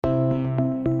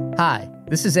Hi,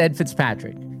 this is Ed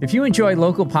Fitzpatrick. If you enjoy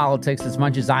local politics as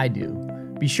much as I do,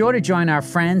 be sure to join our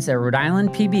friends at Rhode Island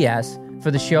PBS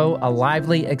for the show A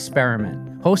Lively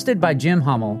Experiment. Hosted by Jim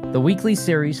Hummel, the weekly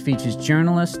series features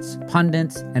journalists,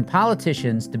 pundits, and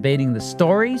politicians debating the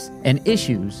stories and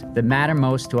issues that matter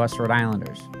most to us Rhode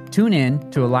Islanders. Tune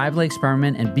in to A Lively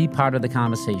Experiment and be part of the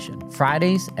conversation.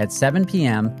 Fridays at 7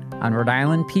 p.m. on Rhode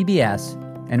Island PBS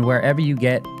and wherever you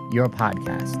get your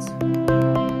podcasts.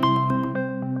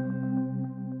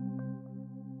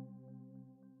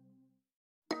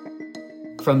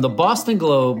 From the Boston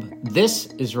Globe, this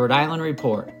is Rhode Island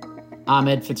Report. I'm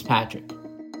Ed Fitzpatrick.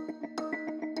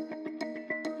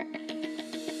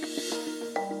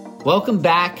 Welcome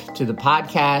back to the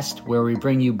podcast where we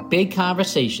bring you big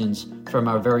conversations from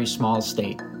our very small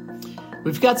state.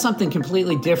 We've got something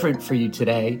completely different for you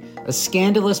today, a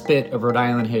scandalous bit of Rhode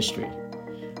Island history.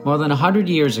 More than 100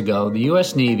 years ago, the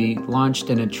U.S. Navy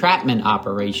launched an entrapment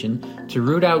operation to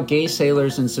root out gay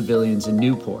sailors and civilians in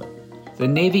Newport. The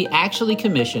Navy actually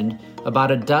commissioned about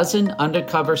a dozen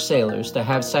undercover sailors to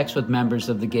have sex with members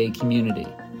of the gay community.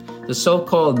 The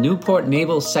so-called Newport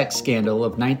naval sex scandal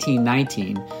of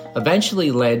 1919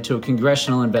 eventually led to a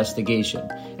congressional investigation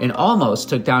and almost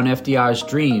took down FDR's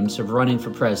dreams of running for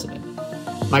president.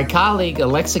 My colleague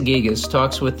Alexa Gigas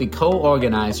talks with the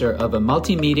co-organizer of a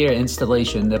multimedia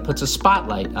installation that puts a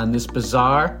spotlight on this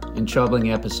bizarre and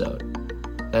troubling episode.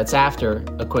 That's after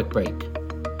a quick break.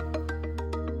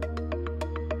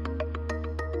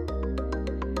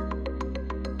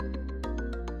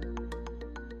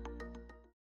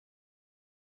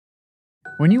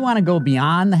 When you want to go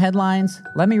beyond the headlines,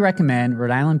 let me recommend Rhode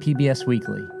Island PBS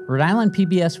Weekly. Rhode Island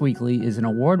PBS Weekly is an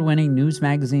award-winning news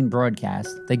magazine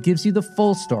broadcast that gives you the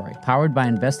full story, powered by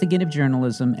investigative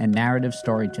journalism and narrative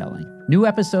storytelling. New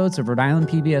episodes of Rhode Island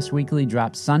PBS Weekly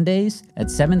drop Sundays at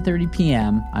 7:30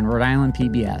 p.m. on Rhode Island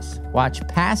PBS. Watch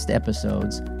past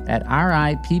episodes at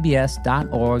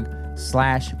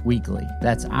ripbs.org/weekly.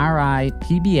 That's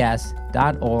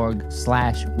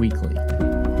ripbs.org/weekly.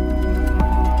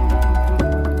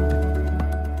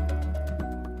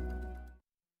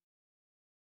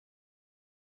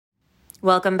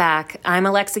 Welcome back. I'm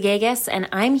Alexa Gigas, and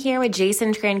I'm here with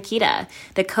Jason Trankita,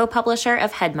 the co-publisher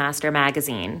of Headmaster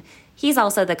Magazine. He's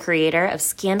also the creator of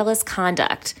Scandalous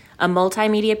Conduct, a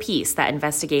multimedia piece that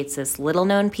investigates this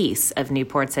little-known piece of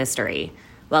Newport's history.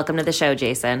 Welcome to the show,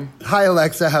 Jason. Hi,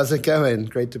 Alexa. How's it going?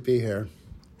 Great to be here.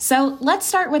 So let's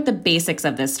start with the basics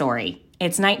of this story.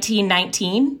 It's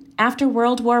 1919, after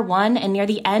World War I and near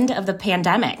the end of the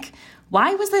pandemic.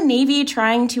 Why was the Navy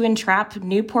trying to entrap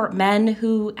Newport men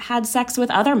who had sex with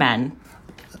other men?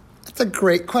 That's a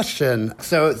great question.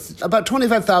 So about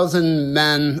 25,000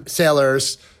 men,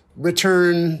 sailors,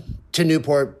 return to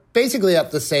Newport basically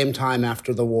at the same time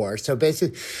after the war. So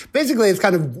basically it's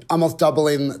kind of almost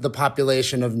doubling the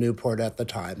population of Newport at the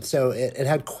time. So it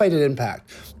had quite an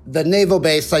impact. The naval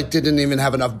base didn't even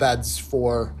have enough beds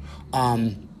for all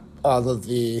of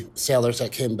the sailors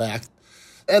that came back.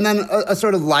 And then a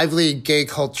sort of lively gay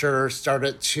culture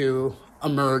started to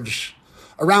emerge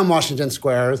around Washington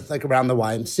Square, like around the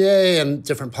YMCA and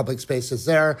different public spaces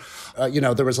there.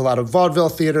 There was a lot of vaudeville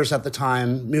theaters at the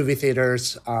time, movie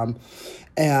theaters. And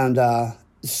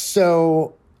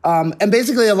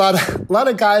basically a lot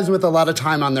of guys with a lot of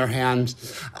time on their hands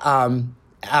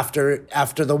after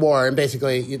the war, and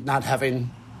basically not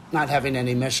having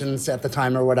any missions at the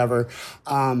time or whatever.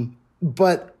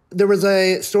 But there was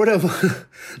a sort of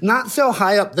not so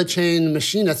high up the chain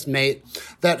machinist mate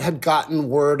that had gotten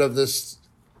word of this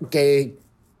gay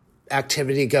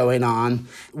activity going on,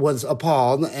 was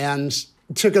appalled, and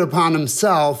took it upon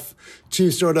himself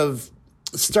to sort of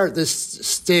start this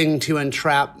sting to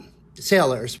entrap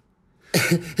sailors.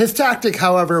 His tactic,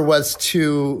 however, was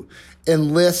to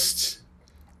enlist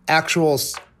actual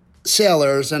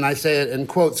sailors, and I say it in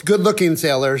quotes, good-looking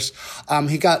sailors.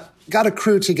 He got a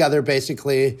crew together,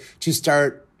 basically, to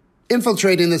start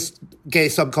infiltrating this gay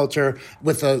subculture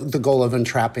with the goal of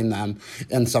entrapping them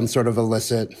in some sort of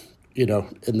illicit,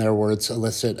 in their words,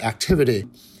 illicit activity.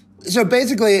 So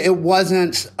basically, it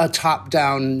wasn't a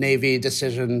top-down Navy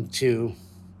decision to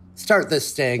start this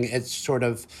sting. It sort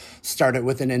of started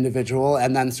with an individual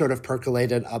and then sort of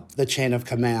percolated up the chain of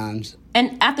command.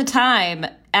 And at the time,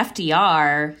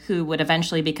 FDR, who would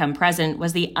eventually become president,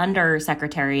 was the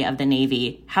undersecretary of the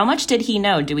Navy. How much did he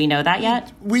know? Do we know that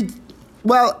yet?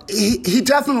 He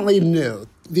definitely knew.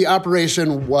 The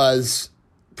operation was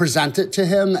presented to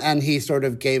him, and he sort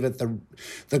of gave it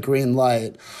the green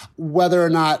light. Whether or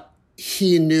not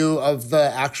he knew of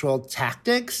the actual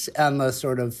tactics and the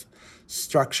sort of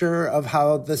structure of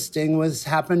how the sting was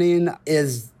happening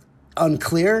is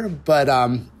unclear, but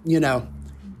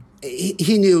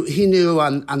he knew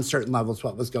on certain levels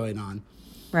what was going on.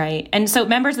 Right. And so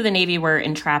members of the Navy were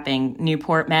entrapping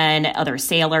Newport men, other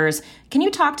sailors. Can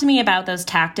you talk to me about those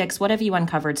tactics? What have you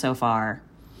uncovered so far?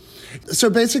 So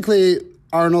basically,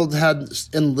 Arnold had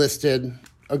enlisted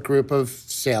a group of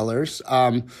sailors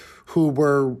who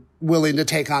were willing to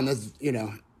take on this,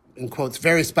 in quotes,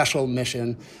 very special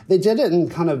mission. They did it in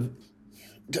kind of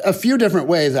a few different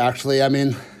ways, actually. I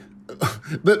mean,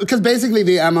 but because basically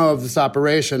the MO of this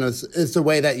operation is the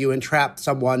way that you entrap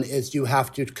someone is you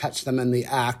have to catch them in the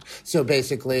act. So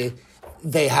basically,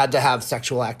 they had to have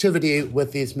sexual activity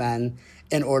with these men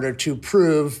in order to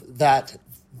prove that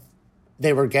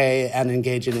they were gay and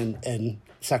engaging in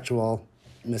sexual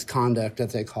misconduct,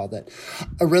 as they called it.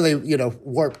 A really,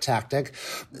 warped tactic.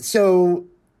 So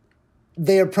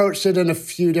they approached it in a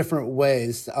few different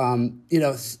ways.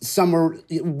 Some were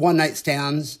one-night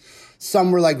stands.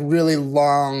 Some were like really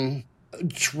long,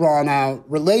 drawn-out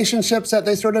relationships that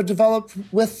they sort of developed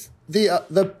with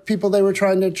the people they were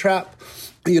trying to trap.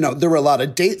 There were a lot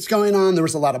of dates going on. There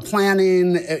was a lot of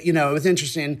planning. It was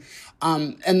interesting.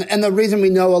 And the reason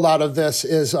we know a lot of this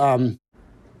is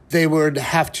they would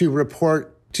have to report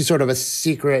to sort of a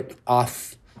secret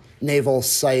off-naval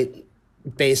site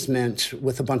basement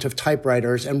with a bunch of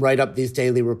typewriters and write up these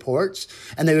daily reports.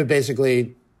 And they would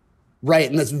basically write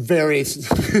in this very,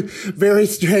 very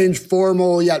strange,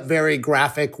 formal, yet very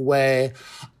graphic way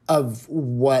of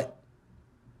what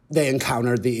they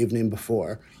encountered the evening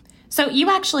before. So you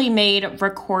actually made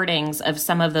recordings of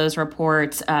some of those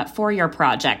reports for your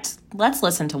project. Let's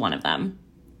listen to one of them.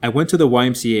 I went to the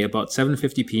YMCA about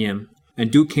 7:50 p.m.,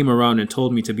 and Duke came around and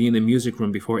told me to be in the music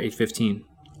room before 8:15.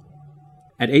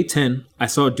 At 8:10, I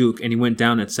saw Duke and he went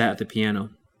down and sat at the piano.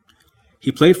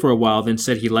 He played for a while, then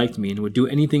said he liked me and would do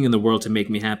anything in the world to make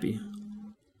me happy.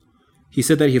 He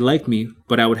said that he liked me,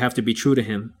 but I would have to be true to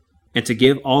him, and to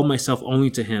give all myself only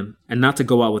to him, and not to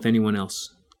go out with anyone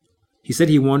else. He said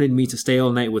he wanted me to stay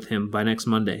all night with him by next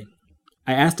Monday.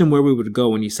 I asked him where we would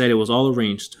go, and he said it was all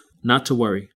arranged, not to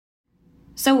worry.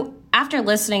 So after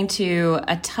listening to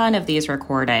a ton of these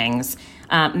recordings,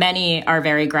 many are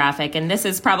very graphic, and this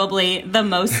is probably the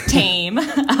most tame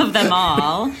of them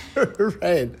all.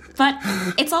 Right. But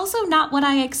it's also not what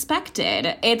I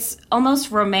expected. It's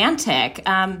almost romantic.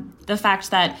 The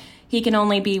fact that he can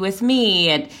only be with me,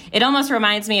 it almost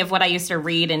reminds me of what I used to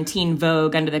read in Teen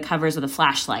Vogue under the covers of The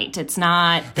Flashlight. It's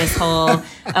not this whole,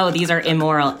 these are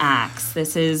immoral acts.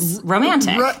 This is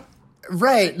romantic.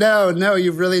 Right. No,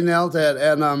 you really nailed it.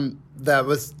 And that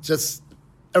was just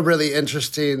a really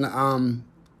interesting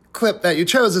clip that you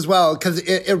chose as well, because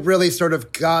it really sort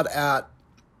of got at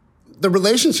the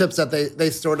relationships that they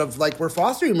sort of like were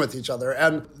fostering with each other.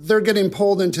 And they're getting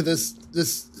pulled into this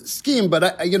scheme,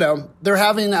 but, they're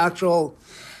having actual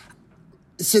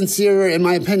sincere, in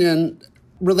my opinion,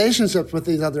 relationships with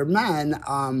these other men.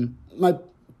 My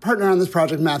partner on this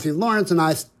project, Matthew Lawrence, and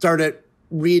I started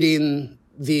reading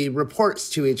the reports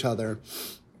to each other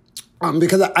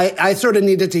because I sort of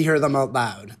needed to hear them out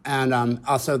loud. And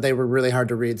also they were really hard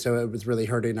to read, so it was really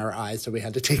hurting our eyes, so we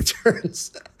had to take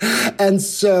turns. And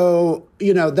so,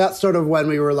 that's sort of when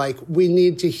we were like, we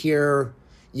need to hear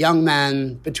young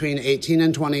men between 18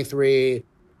 and 23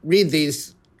 read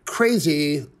these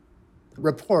crazy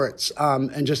reports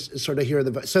and just sort of hear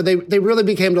the... So they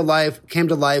really came to life.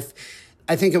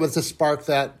 I think it was the spark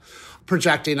that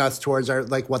projecting us towards our,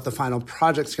 like, what the final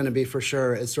project's going to be for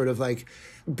sure is sort of like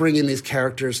bringing these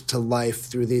characters to life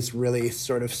through these really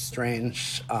sort of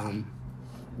strange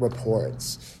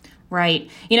reports. Right.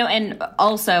 And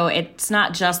also it's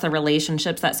not just the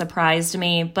relationships that surprised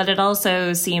me, but it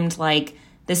also seemed like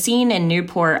the scene in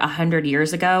Newport 100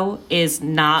 years ago is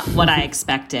not what I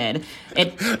expected.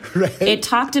 It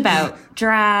talked about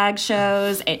drag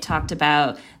shows. It talked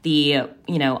about the,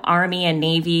 Army and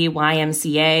Navy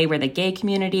YMCA where the gay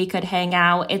community could hang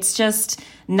out. It's just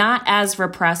not as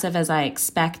repressive as I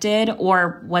expected,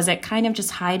 or was it kind of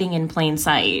just hiding in plain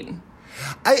sight?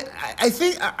 I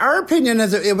think our opinion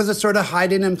is it was a sort of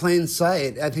hiding in plain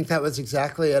sight. I think that was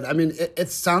exactly it. I mean, it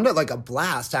sounded like a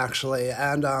blast, actually.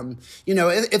 And,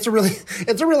 it's a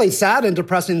really sad and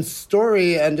depressing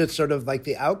story, and it's sort of like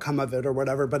the outcome of it or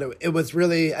whatever. But it was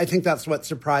really, I think that's what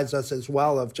surprised us as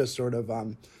well, of just sort of,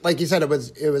 like you said, it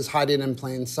was hiding in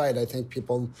plain sight. I think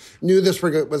people knew this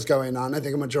was going on. I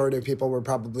think a majority of people were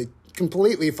probably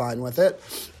completely fine with it.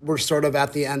 We're sort of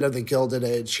at the end of the Gilded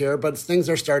Age here, but things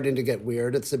are starting to get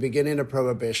weird. It's the beginning of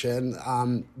Prohibition.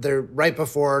 Right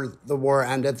before the war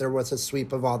ended, there was a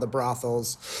sweep of all the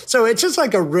brothels. So it's just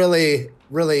like a really,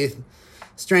 really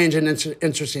strange and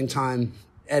interesting time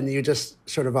and you just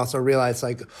sort of also realize,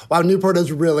 like, wow, Newport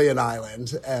is really an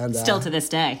island. And still to this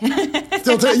day.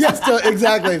 Still to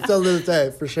this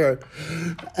day, for sure.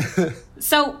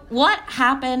 So what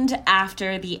happened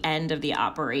after the end of the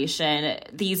operation?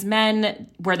 These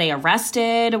men, were they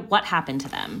arrested? What happened to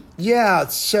them? Yeah,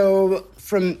 so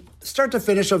from start to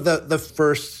finish of the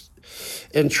first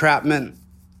entrapment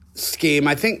scheme,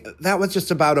 I think that was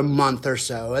just about a month or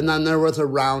so. And then there was a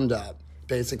roundup,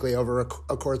 basically over a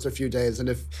course of a few days. And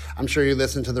if I'm sure you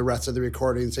listen to the rest of the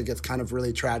recordings, it gets kind of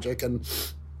really tragic. And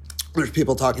there's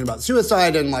people talking about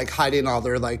suicide and like hiding all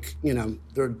their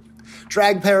their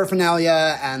drag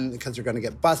paraphernalia, and because they're going to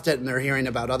get busted, and they're hearing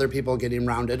about other people getting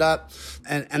rounded up.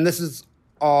 And this is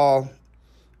all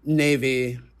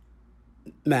Navy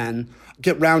men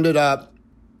get rounded up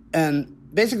and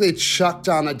basically chucked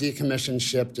on a decommissioned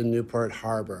ship in Newport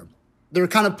Harbor. They were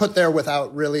kind of put there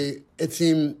without really, it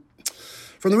seemed,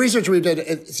 from the research we did,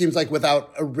 it seems like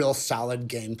without a real solid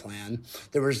game plan.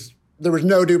 There was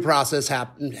no due process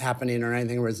happening or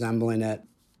anything resembling it.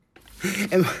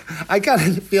 And I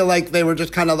kind of feel like they were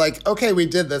just kind of like, okay, we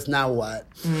did this, now what?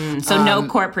 So no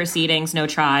court proceedings, no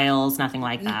trials, nothing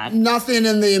like that? Nothing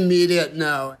in the immediate,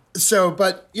 no. So,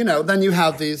 but, then you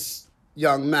have these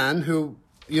young men who,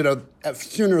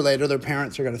 sooner or later, their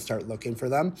parents are going to start looking for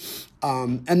them.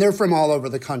 And they're from all over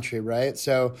the country, right?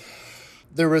 So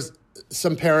there was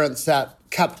some parents that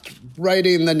kept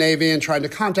writing the Navy and trying to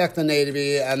contact the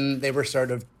Navy, and they were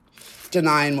sort of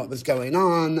denying what was going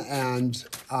on and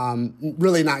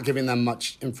really not giving them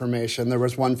much information. There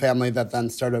was one family that then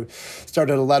started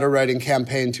a letter-writing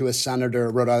campaign to a senator,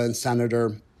 a Rhode Island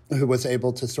senator, who was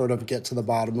able to sort of get to the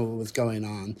bottom of what was going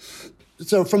on.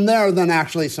 So from there, then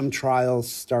actually some trials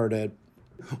started.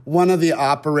 One of the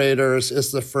operators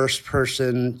is the first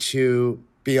person to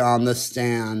be on the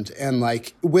stand, and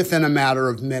like within a matter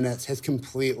of minutes has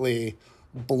completely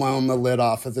blown the lid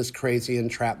off of this crazy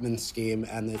entrapment scheme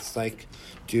and its like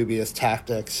dubious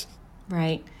tactics.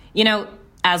 Right.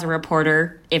 As a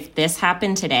reporter, if this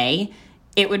happened today,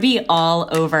 it would be all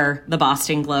over the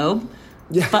Boston Globe.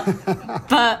 Yeah.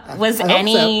 But was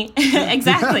any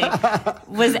exactly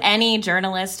was any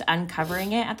journalist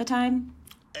uncovering it at the time?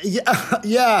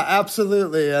 Yeah,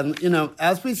 absolutely. And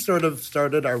as we sort of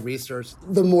started our research,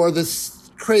 the more this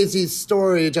crazy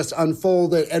story just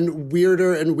unfolded, and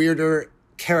weirder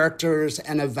characters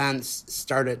and events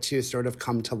started to sort of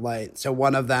come to light. So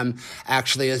one of them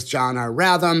actually is John R.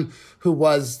 Ratham, who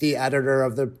was the editor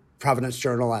of the Providence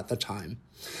Journal at the time.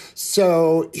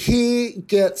 So he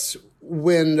gets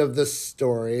wind of the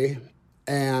story,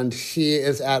 and he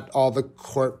is at all the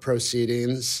court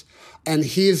proceedings, and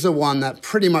he's the one that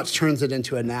pretty much turns it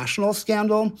into a national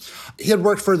scandal. He had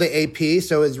worked for the AP,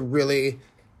 so is really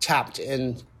tapped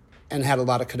in and had a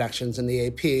lot of connections in the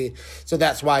AP. So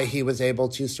that's why he was able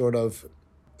to sort of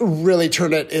really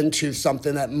turn it into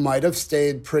something that might have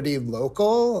stayed pretty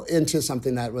local into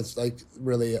something that was like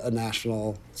really a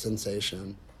national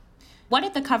sensation. What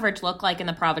did the coverage look like in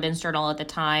the Providence Journal at the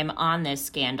time on this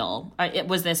scandal?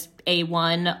 Was this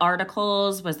A1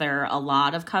 articles? Was there a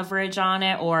lot of coverage on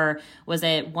it? Or was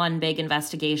it one big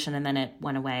investigation and then it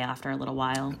went away after a little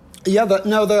while? Yeah,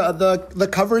 the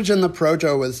coverage in the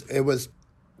Projo was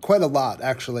quite a lot,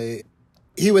 actually.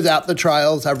 He was at the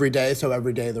trials every day, so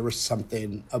every day there was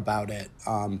something about it.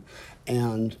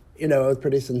 And it was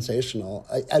pretty sensational.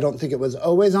 I don't think it was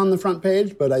always on the front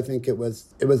page, but I think it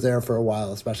was there for a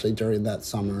while, especially during that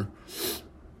summer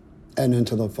and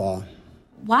into the fall.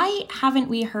 Why haven't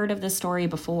we heard of this story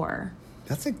before?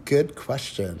 That's a good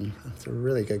question. That's a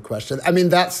really good question. I mean,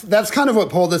 that's kind of what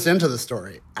pulled us into the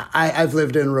story. I've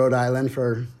lived in Rhode Island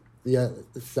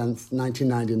since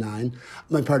 1999.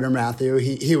 My partner Matthew,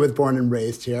 he was born and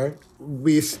raised here.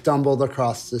 We stumbled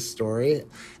across this story,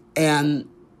 and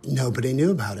nobody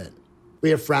knew about it. We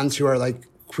have friends who are like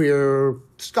queer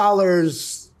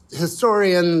scholars,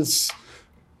 historians,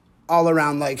 all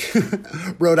around like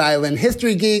Rhode Island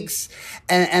history geeks,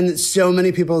 and so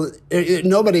many people,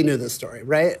 nobody knew this story,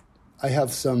 right? I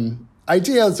have some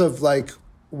ideas of like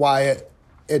why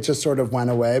it just sort of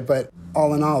went away, but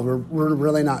all in all, we're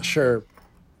really not sure.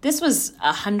 This was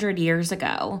 100 years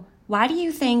ago. Why do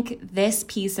you think this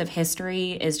piece of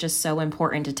history is just so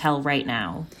important to tell right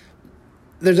now?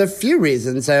 There's a few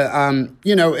reasons.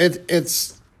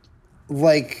 It's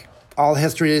like all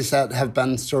histories that have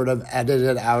been sort of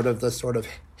edited out of the sort of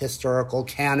historical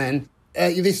canon.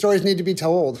 These stories need to be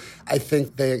told. I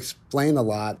think they explain a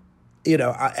lot.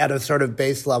 At a sort of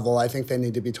base level, I think they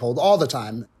need to be told all the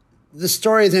time. The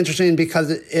story is interesting because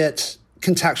it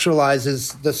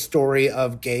contextualizes the story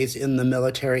of gays in the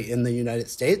military in the United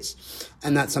States.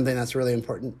 And that's something that's really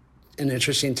important and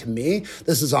interesting to me.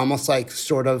 This is almost like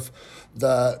sort of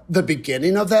the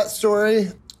beginning of that story.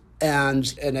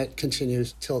 And it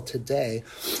continues till today.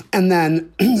 And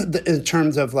then in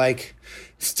terms of like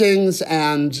stings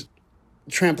and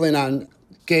trampling on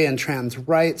gay and trans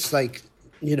rights, like,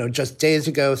 just days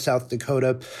ago, South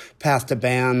Dakota passed a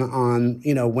ban on,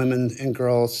 women and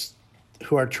girls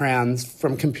who are trans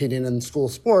from competing in school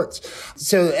sports.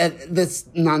 So this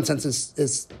nonsense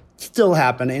is still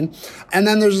happening. And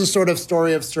then there's a sort of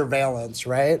story of surveillance,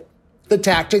 right? The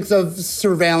tactics of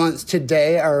surveillance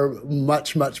today are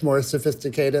much, much more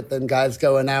sophisticated than guys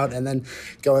going out and then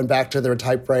going back to their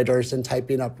typewriters and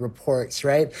typing up reports,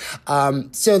 right?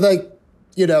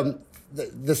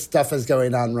 This stuff is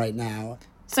going on right now.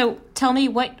 So tell me,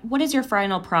 what is your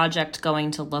final project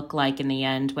going to look like in the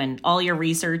end when all your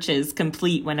research is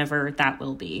complete, whenever that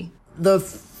will be? The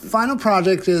final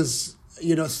project is,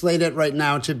 slated right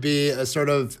now to be a sort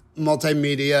of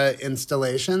multimedia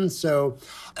installation. So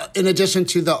in addition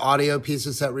to the audio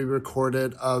pieces that we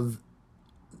recorded of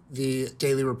the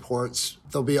daily reports,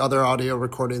 there'll be other audio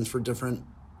recordings for different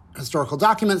historical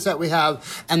documents that we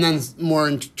have, and then more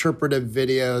interpretive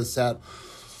videos that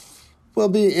will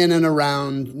be in and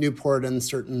around Newport and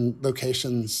certain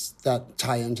locations that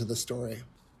tie into the story.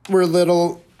 We're a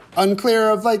little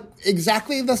unclear of like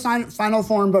exactly the final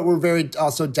form, but we're very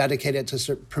also dedicated to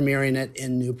premiering it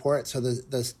in Newport. So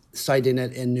the citing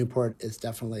it in Newport is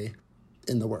definitely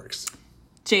in the works.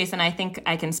 Jason, I think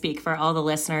I can speak for all the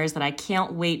listeners that I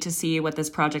can't wait to see what this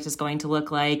project is going to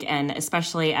look like, and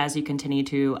especially as you continue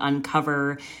to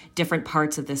uncover different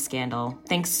parts of this scandal.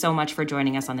 Thanks so much for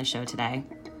joining us on the show today.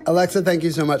 Alexa, thank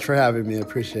you so much for having me. I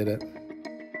appreciate it.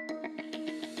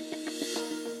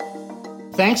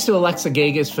 Thanks to Alexa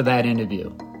Gagas for that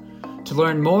interview. To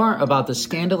learn more about the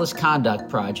Scandalous Conduct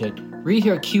Project, read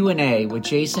her Q&A with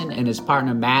Jason and his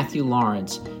partner Matthew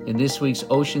Lawrence in this week's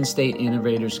Ocean State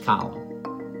Innovators column.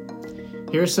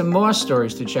 Here are some more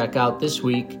stories to check out this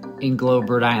week in Globe,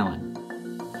 Rhode Island.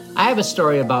 I have a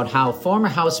story about how former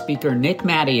House Speaker Nick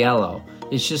Mattiello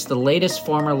is just the latest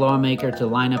former lawmaker to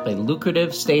line up a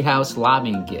lucrative State House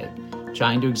lobbying gig,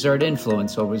 trying to exert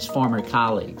influence over his former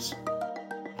colleagues.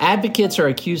 Advocates are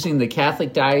accusing the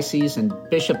Catholic Diocese and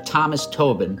Bishop Thomas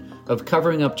Tobin of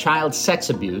covering up child sex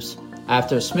abuse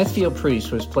after a Smithfield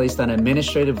priest was placed on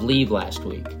administrative leave last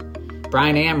week.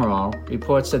 Brian Amaral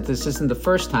reports that this isn't the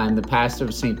first time the pastor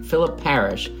of St. Philip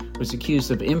Parish was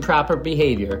accused of improper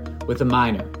behavior with a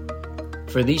minor.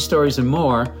 For these stories and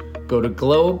more, go to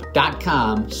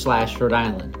globe.com/Rhode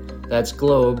Island. That's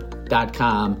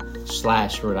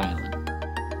globe.com/Rhode Island.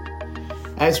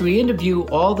 As we interview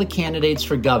all the candidates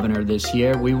for governor this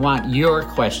year, we want your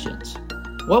questions.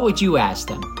 What would you ask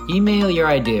them? Email your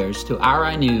ideas to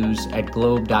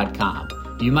rinews@globe.com.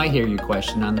 You might hear your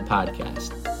question on the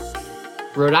podcast.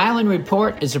 Rhode Island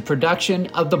Report is a production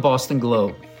of the Boston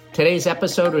Globe. Today's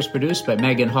episode was produced by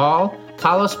Megan Hall,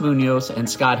 Carlos Munoz, and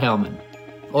Scott Hellman.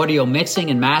 Audio mixing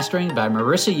and mastering by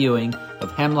Marissa Ewing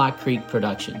of Hemlock Creek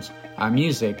Productions. Our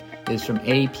music is from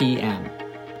APM.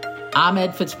 I'm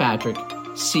Ed Fitzpatrick.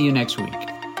 See you next week.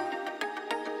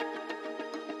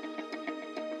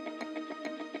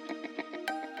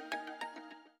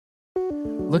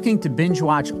 Looking to binge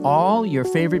watch all your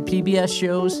favorite PBS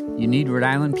shows? You need Rhode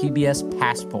Island PBS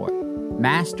Passport,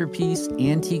 Masterpiece,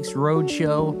 Antiques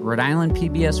Roadshow, Rhode Island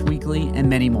PBS Weekly, and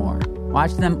many more.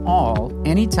 Watch them all,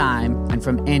 anytime, and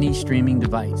from any streaming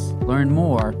device. Learn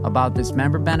more about this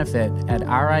member benefit at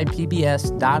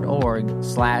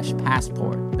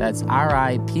ripbs.org/passport. That's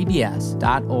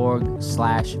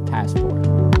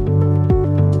ripbs.org/passport.